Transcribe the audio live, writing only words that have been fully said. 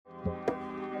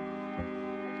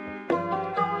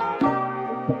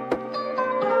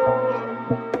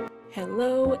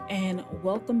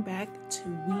welcome back to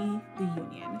We the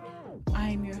Union.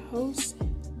 I'm your host,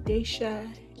 Daisha,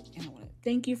 and I want to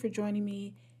thank you for joining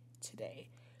me today.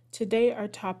 Today, our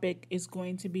topic is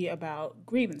going to be about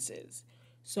grievances.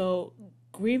 So,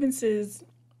 grievances,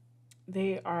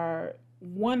 they are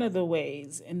one of the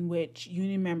ways in which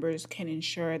union members can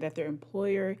ensure that their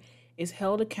employer is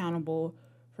held accountable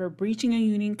for breaching a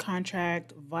union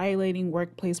contract, violating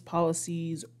workplace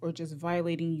policies, or just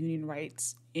violating union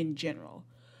rights in general.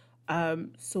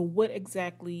 So, what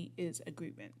exactly is a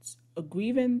grievance? A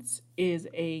grievance is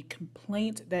a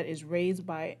complaint that is raised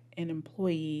by an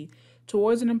employee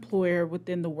towards an employer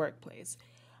within the workplace.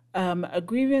 A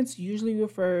grievance usually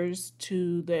refers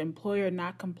to the employer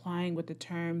not complying with the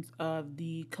terms of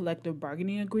the collective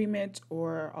bargaining agreement,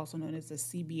 or also known as the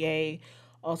CBA,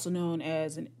 also known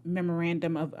as a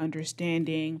memorandum of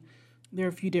understanding. There are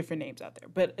a few different names out there,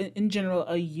 but in general,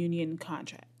 a union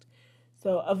contract.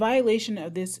 So, a violation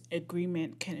of this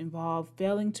agreement can involve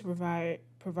failing to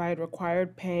provide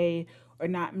required pay or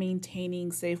not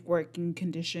maintaining safe working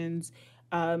conditions.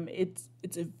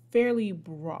 It's a fairly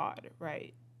broad,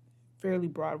 right? Fairly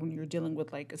broad when you're dealing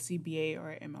with like a CBA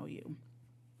or an MOU.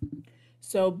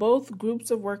 So, both groups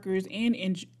of workers and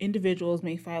individuals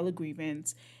may file a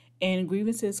grievance, and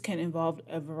grievances can involve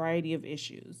a variety of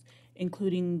issues,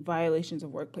 including violations of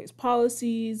workplace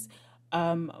policies,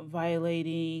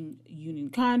 violating union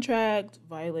contract,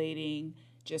 violating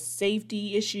just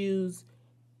safety issues.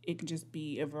 It can just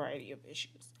be a variety of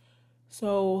issues.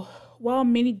 So, while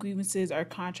many grievances are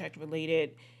contract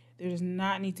related, there does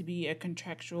not need to be a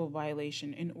contractual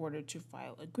violation in order to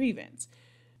file a grievance.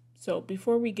 So,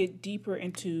 before we get deeper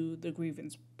into the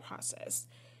grievance process,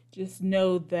 just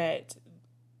know that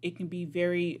it can be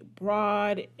very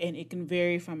broad and it can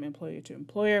vary from employer to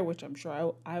employer, which I'm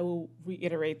sure I will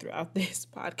reiterate throughout this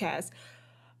podcast.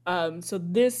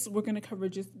 We're going to cover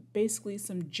just basically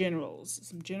some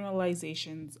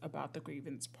generalizations about the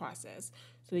grievance process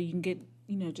so that you can get,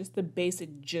 just the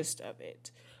basic gist of it.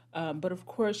 But of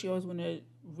course, you always want to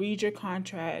read your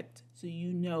contract so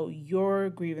you know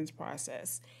your grievance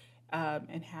process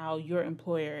and how your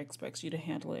employer expects you to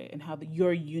handle it and how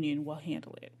your union will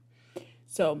handle it.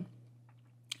 So,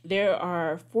 there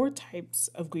are 4 types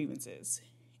of grievances: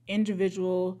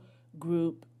 individual,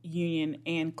 group, union,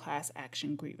 and class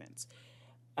action grievance.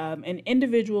 An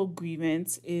individual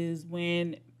grievance is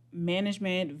when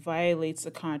management violates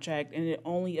the contract and it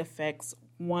only affects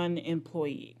one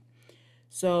employee.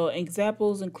 So,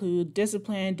 examples include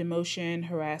discipline, demotion,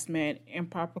 harassment,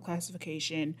 improper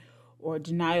classification, or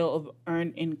denial of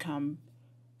earned income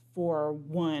for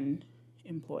one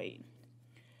employee.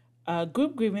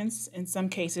 Group grievance, in some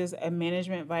cases, a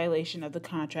management violation of the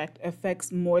contract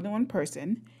affects more than one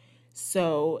person.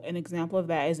 So, an example of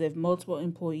that is if multiple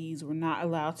employees were not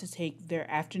allowed to take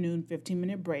their afternoon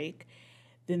 15-minute break,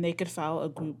 then they could file a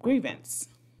group grievance.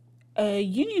 A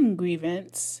union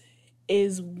grievance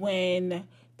is when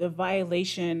the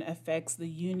violation affects the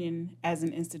union as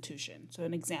an institution. So,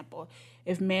 an example,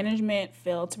 if management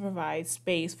failed to provide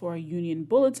space for a union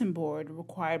bulletin board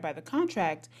required by the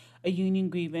contract, a union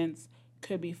grievance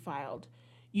could be filed.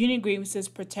 Union grievances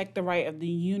protect the right of the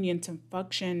union to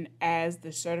function as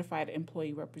the certified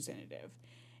employee representative.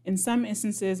 In some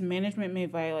instances, management may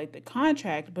violate the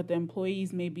contract, but the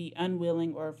employees may be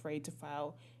unwilling or afraid to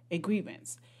file a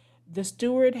grievance. The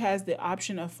steward has the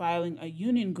option of filing a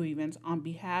union grievance on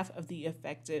behalf of the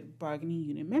affected bargaining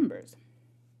unit members.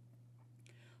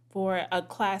 For a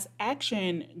class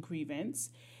action grievance,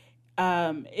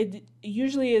 it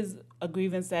usually is a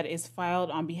grievance that is filed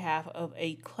on behalf of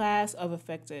a class of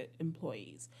affected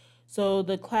employees. So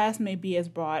the class may be as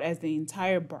broad as the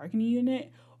entire bargaining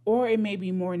unit, or it may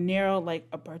be more narrow, like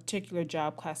a particular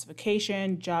job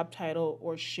classification, job title,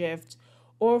 or shift,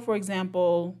 or, for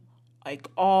example, like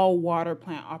all water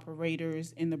plant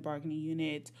operators in the bargaining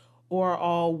unit, or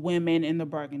all women in the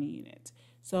bargaining unit.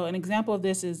 So an example of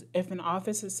this is if an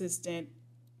office assistant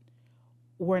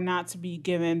were not to be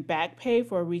given back pay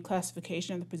for a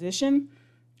reclassification of the position,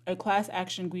 a class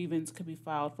action grievance could be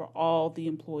filed for all the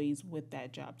employees with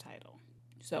that job title.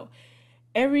 So,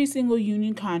 every single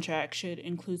union contract should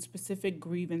include specific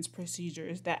grievance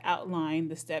procedures that outline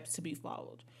the steps to be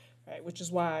followed, right? Which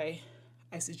is why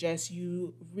I suggest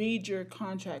you read your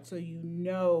contract so you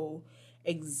know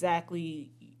exactly,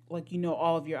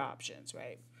 all of your options,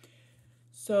 right?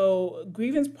 So,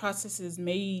 grievance processes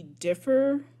may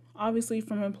differ obviously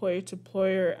from employer to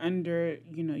employer under,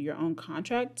 your own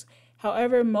contract.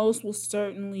 However, most will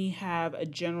certainly have a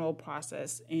general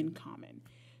process in common.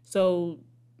 So,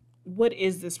 what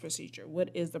is this procedure? What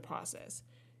is the process?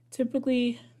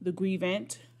 Typically, the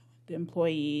grievant, the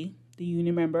employee, the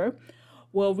union member,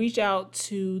 will reach out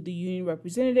to the union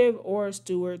representative or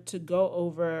steward to go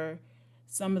over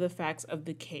some of the facts of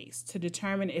the case to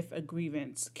determine if a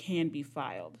grievance can be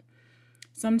filed.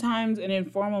 Sometimes an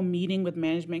informal meeting with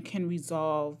management can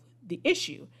resolve the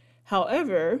issue.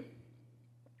 However,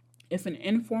 if an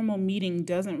informal meeting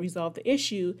doesn't resolve the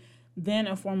issue, then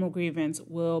a formal grievance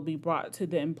will be brought to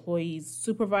the employee's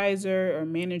supervisor or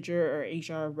manager or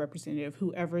HR representative,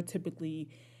 whoever typically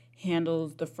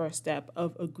handles the first step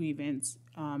of a grievance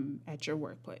at your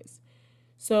workplace.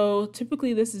 So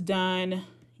typically this is done,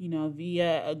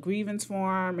 via a grievance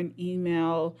form, an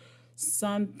email,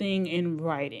 something in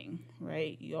writing,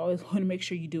 right? You always want to make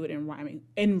sure you do it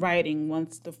in writing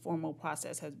once the formal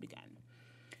process has begun.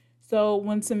 So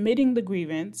when submitting the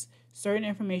grievance, certain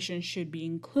information should be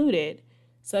included,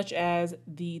 such as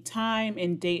the time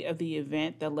and date of the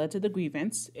event that led to the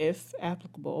grievance, if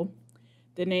applicable,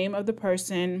 the name of the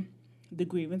person the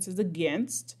grievance is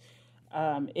against,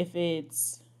 if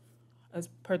it's a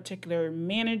particular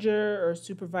manager or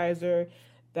supervisor,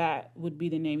 that would be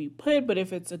the name you put. But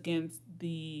if it's against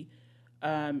the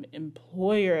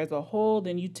employer as a whole,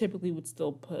 then you typically would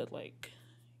still put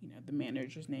the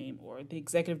manager's name or the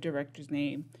executive director's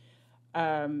name,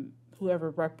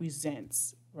 whoever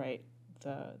represents, right,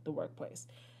 the workplace.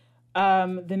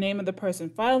 The name of the person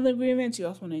filing the grievance, you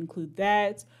also want to include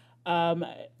that.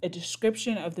 A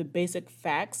description of the basic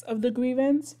facts of the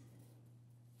grievance,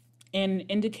 an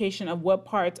indication of what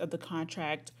parts of the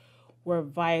contract were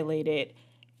violated,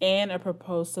 and a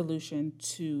proposed solution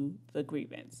to the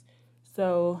grievance.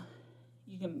 So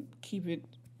you can keep it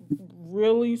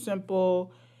really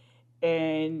simple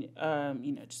and,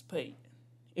 just put,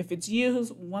 if it's you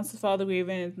who wants to file the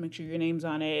grievance, make sure your name's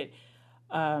on it.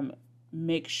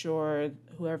 Make sure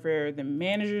whoever the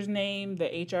manager's name,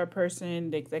 the HR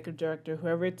person, the executive director,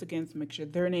 whoever it's against, make sure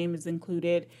their name is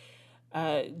included.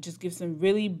 Just give some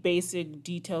really basic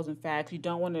details and facts. You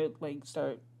don't want to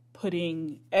start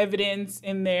putting evidence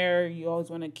in there. You always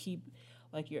want to keep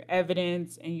your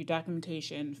evidence and your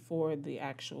documentation for the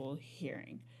actual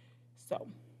hearing. So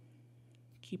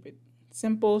keep it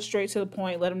simple, straight to the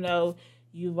point. Let them know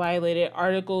you violated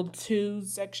Article 2,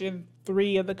 Section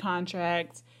 3 of the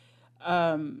contract.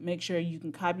 Make sure you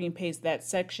can copy and paste that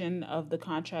section of the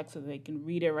contract so they can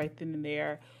read it right then and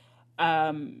there.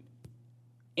 And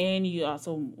you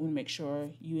also want to make sure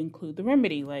you include the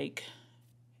remedy,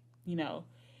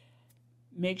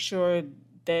 make sure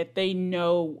that they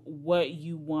know what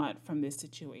you want from this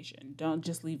situation. Don't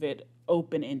just leave it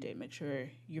open-ended. Make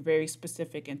sure you're very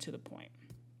specific and to the point.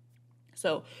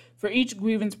 So for each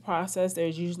grievance process,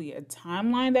 there's usually a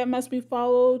timeline that must be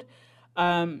followed.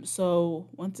 So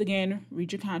once again,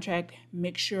 read your contract.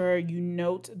 Make sure you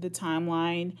note the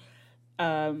timeline.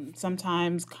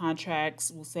 Sometimes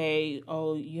contracts will say,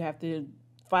 you have to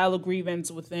file a grievance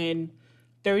within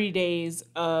 30 days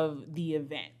of the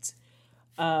event.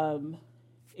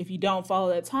 If you don't follow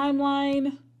that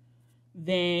timeline,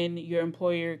 then your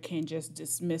employer can just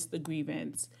dismiss the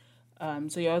grievance.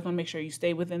 So you always want to make sure you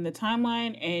stay within the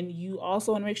timeline, and you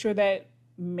also want to make sure that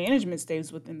management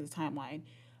stays within the timeline.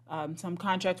 Some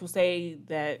contracts will say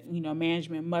that,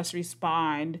 management must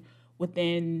respond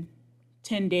within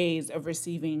 10 days of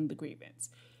receiving the grievance.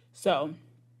 So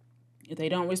if they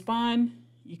don't respond,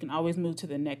 you can always move to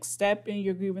the next step in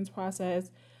your grievance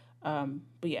process. But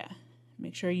yeah,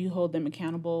 make sure you hold them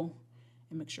accountable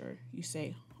and make sure you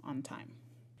stay on time.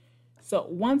 So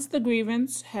once the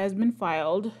grievance has been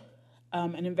filed,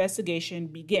 an investigation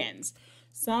begins.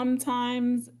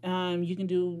 Sometimes you can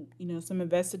do, some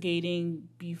investigating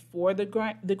before the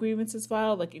grievance is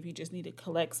filed, like if you just need to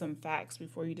collect some facts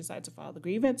before you decide to file the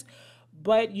grievance.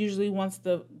 But usually once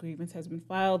the grievance has been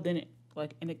filed, then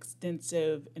an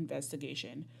extensive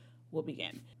investigation will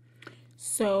begin.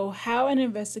 So how an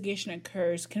investigation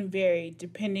occurs can vary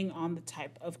depending on the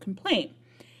type of complaint.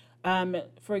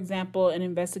 For example, an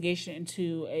investigation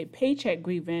into a paycheck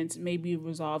grievance may be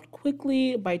resolved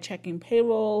quickly by checking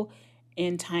payroll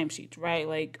and timesheets,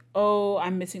 right?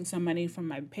 I'm missing some money from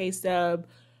my pay stub.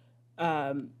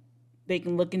 They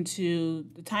can look into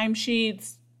the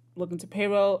timesheets, look into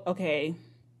payroll. Okay,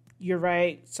 you're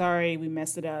right. Sorry, we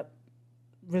messed it up.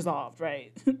 Resolved,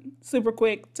 right? Super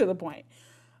quick, to the point.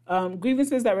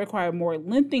 Grievances that require more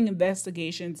lengthy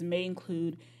investigations may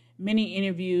include many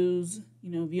interviews,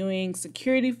 viewing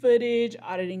security footage,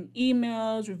 auditing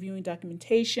emails, reviewing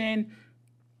documentation.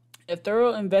 A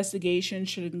thorough investigation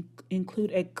should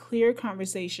include a clear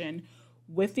conversation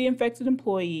with the affected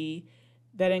employee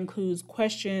that includes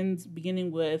questions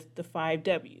beginning with the 5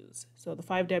 W's. So the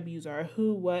 5 W's are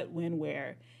who, what, when,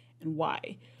 where, and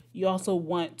why. You also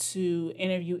want to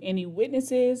interview any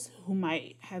witnesses who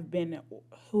might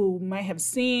have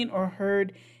seen or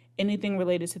heard anything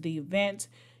related to the event.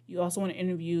 You also want to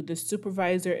interview the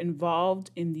supervisor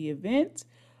involved in the event.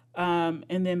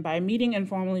 And then by meeting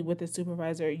informally with the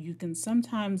supervisor, you can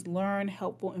sometimes learn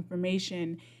helpful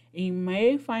information, and you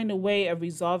may find a way of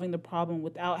resolving the problem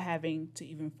without having to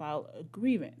even file a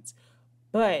grievance.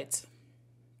 But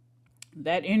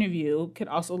that interview could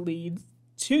also lead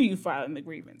to you filing the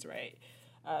grievance, right?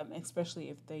 Especially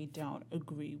if they don't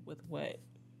agree with what,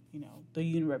 the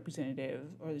union representative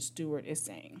or the steward is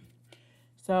saying.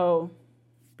 So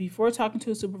before talking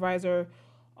to a supervisor,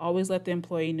 always let the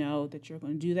employee know that you're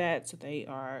going to do that so they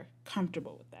are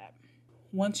comfortable with that.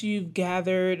 Once you've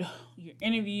gathered your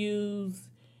interviews,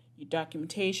 your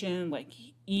documentation, like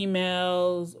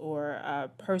emails or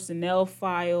personnel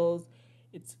files,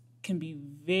 it can be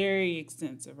very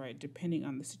extensive, right, depending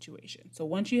on the situation. So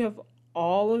once you have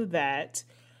all of that,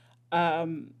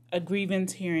 a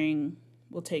grievance hearing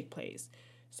will take place.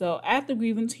 So at the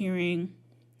grievance hearing,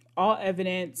 all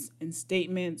evidence and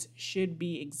statements should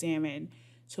be examined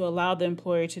to allow the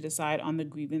employer to decide on the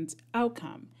grievance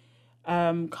outcome.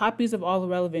 Copies of all the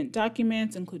relevant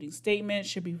documents, including statements,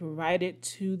 should be provided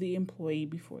to the employee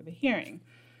before the hearing.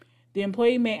 The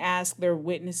employee may ask their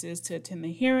witnesses to attend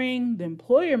the hearing. The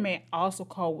employer may also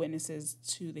call witnesses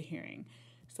to the hearing.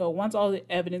 So once all the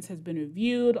evidence has been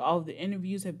reviewed, all of the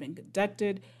interviews have been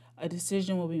conducted, a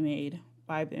decision will be made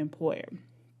by the employer.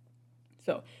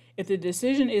 So if the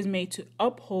decision is made to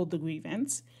uphold the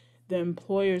grievance, the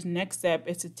employer's next step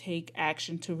is to take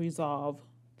action to resolve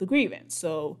the grievance.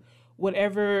 So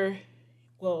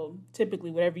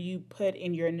typically whatever you put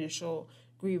in your initial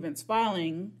grievance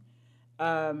filing,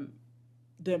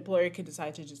 the employer can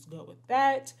decide to just go with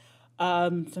that.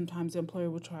 Sometimes the employer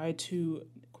will try to,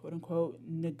 quote unquote,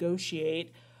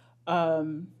 negotiate,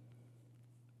 what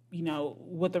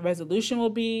the resolution will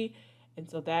be. And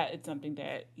so that is something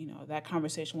that, that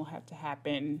conversation will have to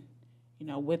happen,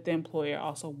 with the employer,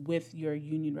 also with your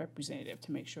union representative,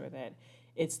 to make sure that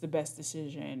it's the best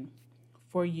decision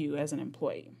for you as an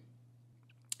employee.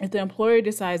 If the employer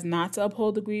decides not to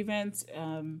uphold the grievance,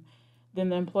 then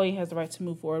the employee has the right to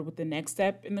move forward with the next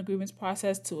step in the grievance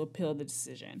process to appeal the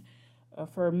decision.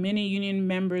 For many union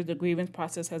members, the grievance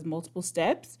process has multiple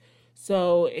steps.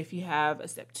 So if you have a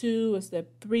step 2, a step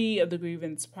 3 of the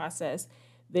grievance process,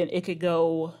 then it could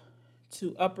go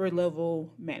to upper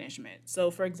level management.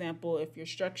 So for example, if your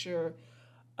structure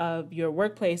of your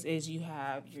workplace is you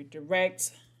have your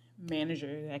direct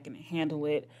manager that can handle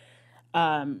it,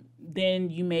 then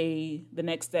the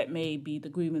next step may be the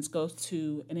grievance goes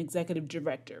to an executive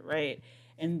director, right?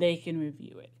 And they can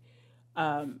review it.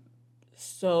 And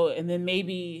then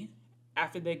maybe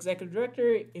after the executive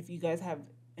director, if you guys have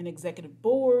an executive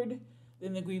board,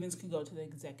 then the grievance can go to the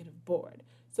executive board.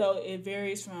 So it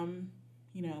varies from,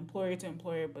 employer to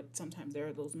employer, but sometimes there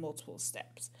are those multiple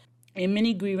steps. In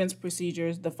many grievance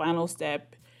procedures, the final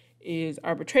step is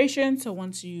arbitration. So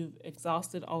once you've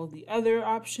exhausted all of the other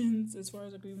options as far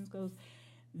as a grievance goes,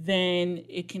 then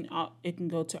it can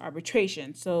go to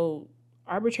arbitration. So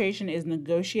arbitration is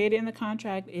negotiated in the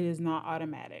contract. It is not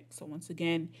automatic. So once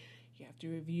again, you have to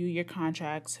review your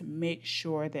contracts to make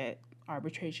sure that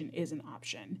arbitration is an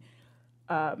option.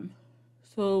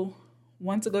 So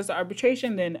once it goes to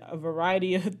arbitration, then a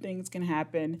variety of things can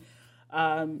happen.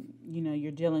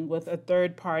 You're dealing with a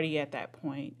third party at that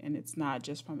point, and it's not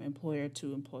just from employer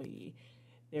to employee.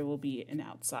 There will be an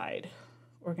outside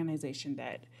organization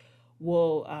that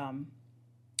will,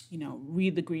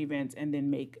 read the grievance and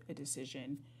then make a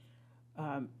decision.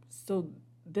 So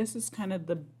this is kind of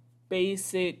the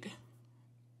basic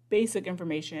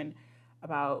information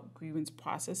about grievance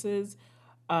processes.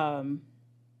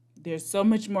 There's so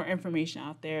much more information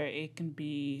out there. It can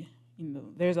be,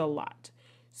 there's a lot.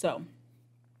 So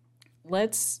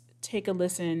let's take a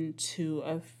listen to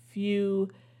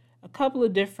a couple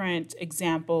of different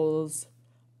examples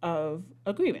of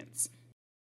a grievance.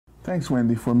 Thanks,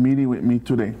 Wendy, for meeting with me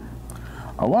today.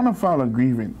 I want to file a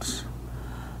grievance.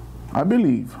 I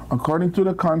believe, according to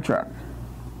the contract,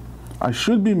 I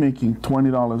should be making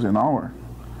 $20 an hour,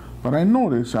 but I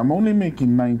notice I'm only making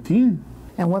 $19.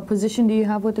 And what position do you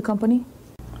have with the company?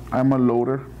 I'm a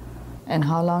loader. And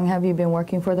how long have you been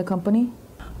working for the company?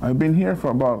 I've been here for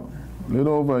about a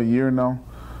little over a year now,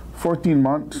 14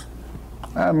 months,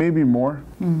 maybe more.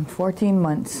 14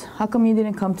 months. How come you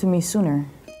didn't come to me sooner?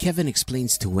 Kevin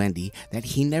explains to Wendy that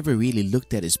he never really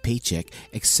looked at his paycheck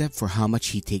except for how much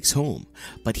he takes home,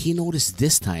 but he noticed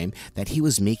this time that he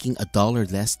was making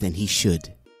 $1 less than he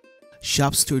should.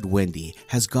 Shop steward Wendy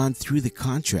has gone through the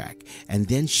contract and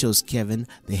then shows Kevin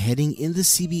the heading in the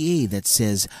CBA that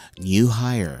says new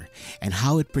hire and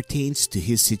how it pertains to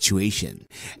his situation,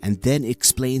 and then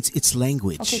explains its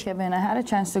language. Okay, Kevin, I had a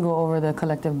chance to go over the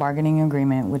collective bargaining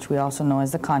agreement, which we also know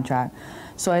as the contract.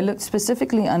 So I looked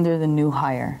specifically under the new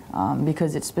hire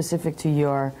because it's specific to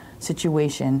your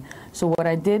situation. So what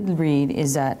I did read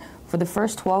is that for the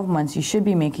first 12 months, you should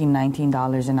be making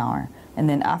 $19 an hour. And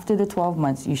then after the 12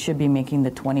 months, you should be making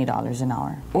the $20 an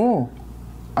hour. Oh,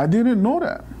 I didn't know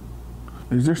that.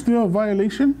 Is there still a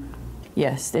violation?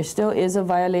 Yes, there still is a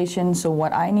violation. So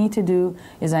what I need to do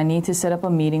is I need to set up a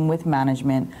meeting with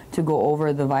management to go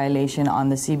over the violation on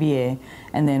the CBA,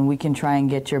 and then we can try and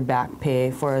get your back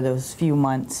pay for those few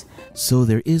months. So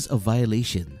there is a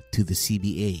violation to the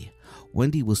CBA.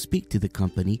 Wendy will speak to the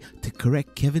company to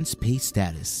correct Kevin's pay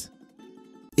status.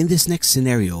 In this next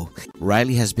scenario,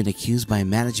 Riley has been accused by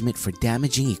management for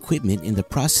damaging equipment in the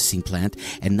processing plant,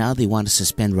 and now they want to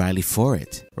suspend Riley for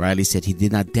it. Riley said he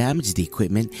did not damage the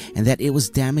equipment and that it was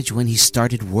damaged when he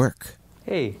started work.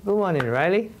 Hey, good morning,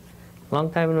 Riley.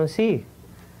 Long time no see.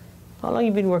 How long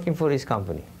you been working for this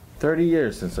company? 30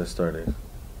 years since I started.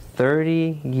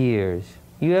 30 years.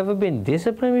 You ever been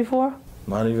disciplined before?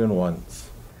 Not even once.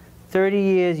 30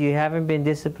 years you haven't been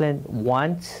disciplined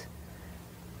once?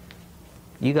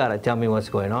 You gotta tell me what's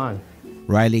going on.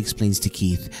 Riley explains to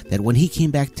Keith that when he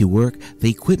came back to work, the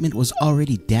equipment was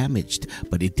already damaged,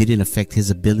 but it didn't affect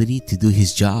his ability to do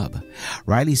his job.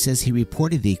 Riley says he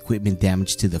reported the equipment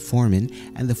damage to the foreman,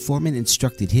 and the foreman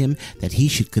instructed him that he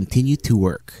should continue to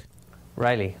work.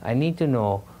 Riley, I need to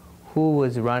know who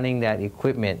was running that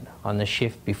equipment on the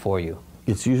shift before you.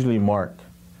 It's usually Mark.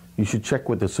 You should check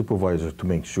with the supervisor to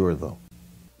make sure, though.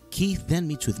 Keith then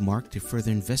meets with Mark to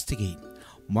further investigate.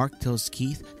 Mark tells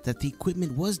Keith that the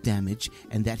equipment was damaged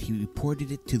and that he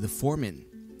reported it to the foreman.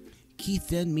 Keith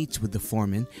then meets with the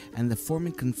foreman, and the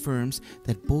foreman confirms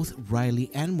that both Riley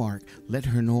and Mark let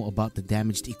her know about the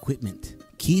damaged equipment.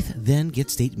 Keith then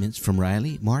gets statements from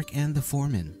Riley, Mark, and the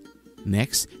foreman.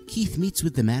 Next, Keith meets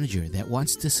with the manager that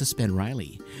wants to suspend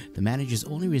Riley. The manager's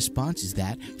only response is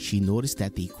that she noticed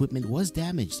that the equipment was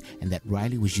damaged and that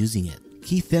Riley was using it.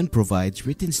 Keith then provides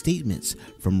written statements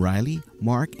from Riley,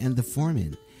 Mark, and the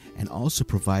foreman, and also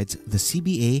provides the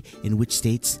CBA in which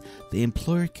states the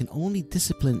employer can only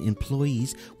discipline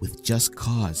employees with just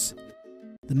cause.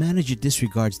 The manager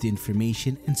disregards the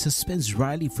information and suspends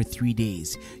Riley for 3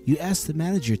 days. You ask the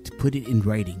manager to put it in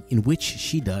writing, in which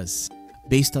she does.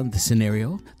 Based on the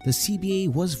scenario, the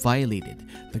CBA was violated.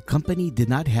 The company did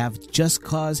not have just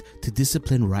cause to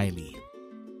discipline Riley.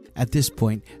 At this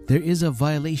point, there is a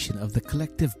violation of the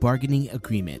collective bargaining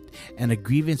agreement, and a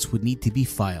grievance would need to be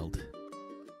filed.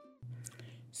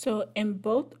 So in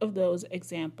both of those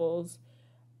examples,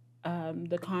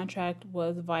 the contract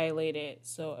was violated,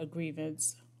 so a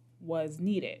grievance was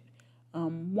needed.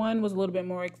 One was a little bit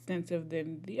more extensive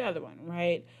than the other one,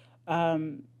 right?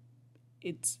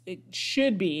 It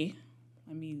should be,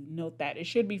 let me note that, it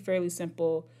should be fairly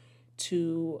simple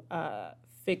to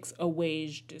fix a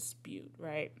wage dispute,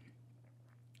 right?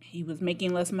 He was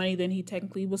making less money than he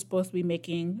technically was supposed to be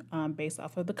making based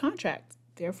off of the contract.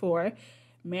 Therefore,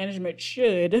 management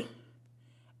should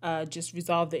just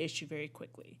resolve the issue very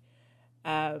quickly.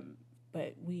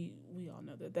 But we all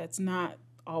know that that's not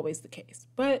always the case.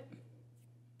 But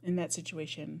in that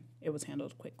situation, it was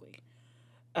handled quickly.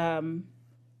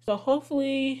 So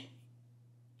hopefully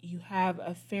you have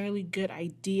a fairly good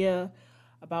idea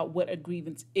about what a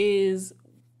grievance is,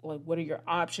 like what are your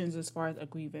options as far as a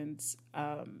grievance,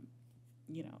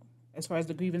 as far as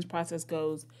the grievance process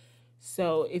goes.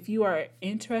 So if you are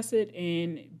interested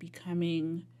in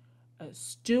becoming a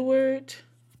steward,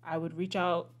 I would reach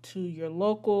out to your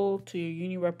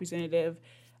union representative,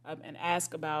 and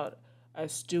ask about their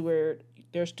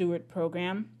steward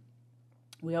program.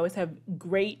 We always have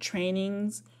great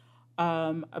trainings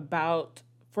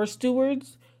for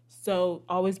stewards, so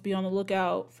always be on the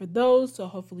lookout for those. So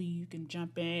hopefully you can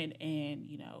jump in and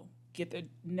get the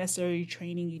necessary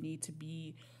training you need to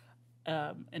be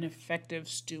an effective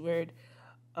steward.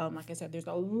 Like I said, there's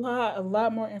a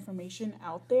lot more information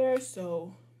out there,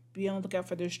 so be on the lookout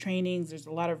for those trainings. There's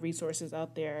a lot of resources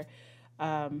out there.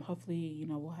 Hopefully,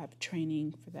 we'll have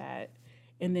training for that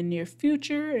in the near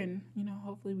future, and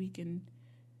hopefully we can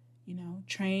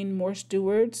train more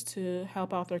stewards to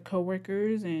help out their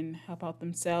coworkers and help out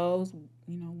themselves,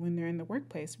 when they're in the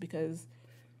workplace, because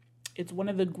it's one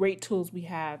of the great tools we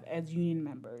have as union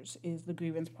members is the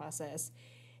grievance process.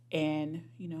 And,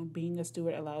 being a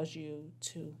steward allows you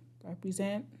to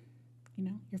represent,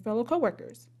 your fellow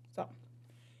coworkers. So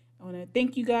I want to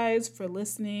thank you guys for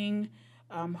listening.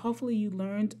 Hopefully you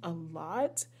learned a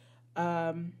lot.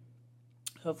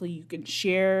 Hopefully you can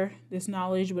share this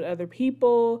knowledge with other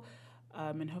people.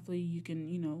 And hopefully you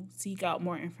can, seek out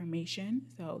more information.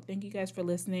 So thank you guys for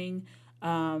listening.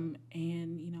 As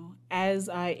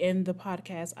I end the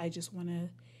podcast, I just want to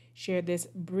share this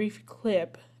brief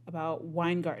clip about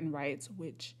Weingarten rights,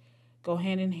 which go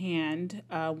hand in hand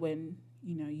when,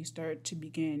 you start to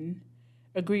begin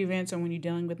a grievance or when you're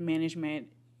dealing with management.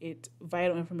 It's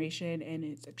vital information and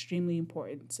it's extremely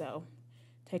important. So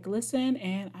take a listen,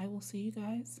 and I will see you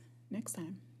guys next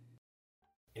time.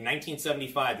 In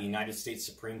 1975, the United States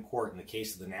Supreme Court, in the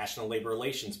case of the National Labor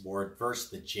Relations Board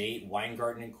versus the J.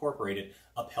 Weingarten Incorporated,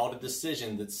 upheld a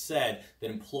decision that said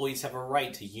that employees have a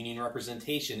right to union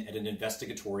representation at an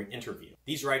investigatory interview.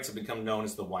 These rights have become known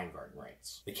as the Weingarten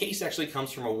rights. The case actually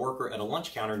comes from a worker at a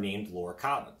lunch counter named Laura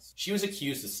Collins. She was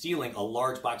accused of stealing a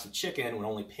large box of chicken when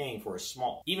only paying for a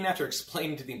small. Even after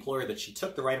explaining to the employer that she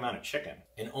took the right amount of chicken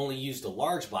and only used a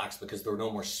large box because there were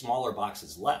no more smaller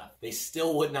boxes left, they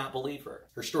still would not believe her.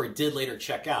 Her story did later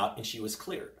check out, and she was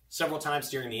cleared. Several times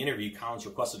during the interview, Collins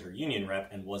requested her union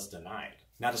rep and was denied.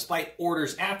 Now, despite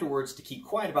orders afterwards to keep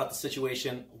quiet about the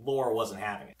situation, Laura wasn't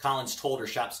having it. Collins told her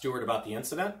shop steward about the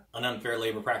incident, an unfair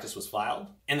labor practice was filed,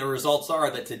 and the results are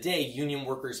that today union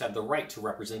workers have the right to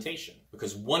representation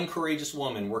because one courageous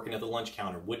woman working at the lunch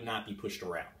counter would not be pushed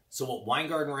around. So what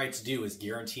Weingarten rights do is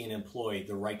guarantee an employee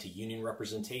the right to union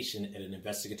representation at an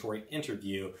investigatory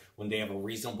interview when they have a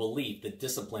reasonable belief that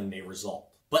discipline may result.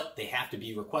 But they have to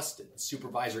be requested. The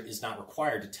supervisor is not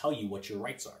required to tell you what your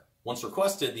rights are. Once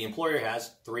requested, the employer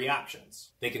has three options.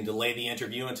 They can delay the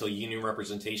interview until union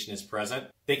representation is present,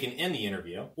 they can end the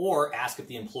interview, or ask if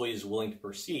the employee is willing to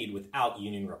proceed without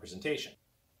union representation.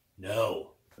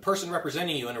 No. The person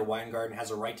representing you under Weingarten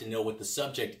has a right to know what the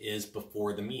subject is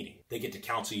before the meeting. They get to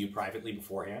counsel you privately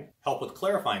beforehand, help with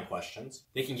clarifying questions,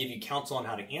 they can give you counsel on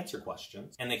how to answer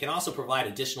questions, and they can also provide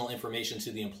additional information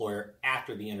to the employer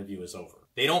after the interview is over.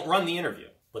 They don't run the interview,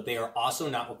 but they are also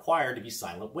not required to be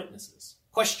silent witnesses.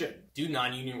 Question: do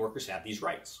non-union workers have these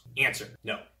rights? Answer: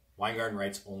 no. Weingarten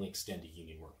rights only extend to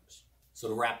union workers. So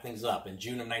to wrap things up, in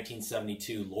June of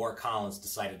 1972, Laura Collins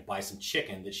decided to buy some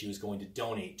chicken that she was going to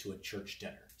donate to a church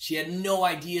dinner. She had no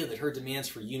idea that her demands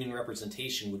for union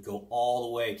representation would go all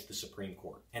the way to the Supreme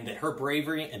Court, and that her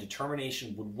bravery and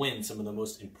determination would win some of the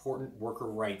most important worker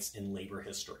rights in labor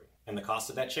history. And the cost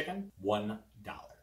of that chicken? $1.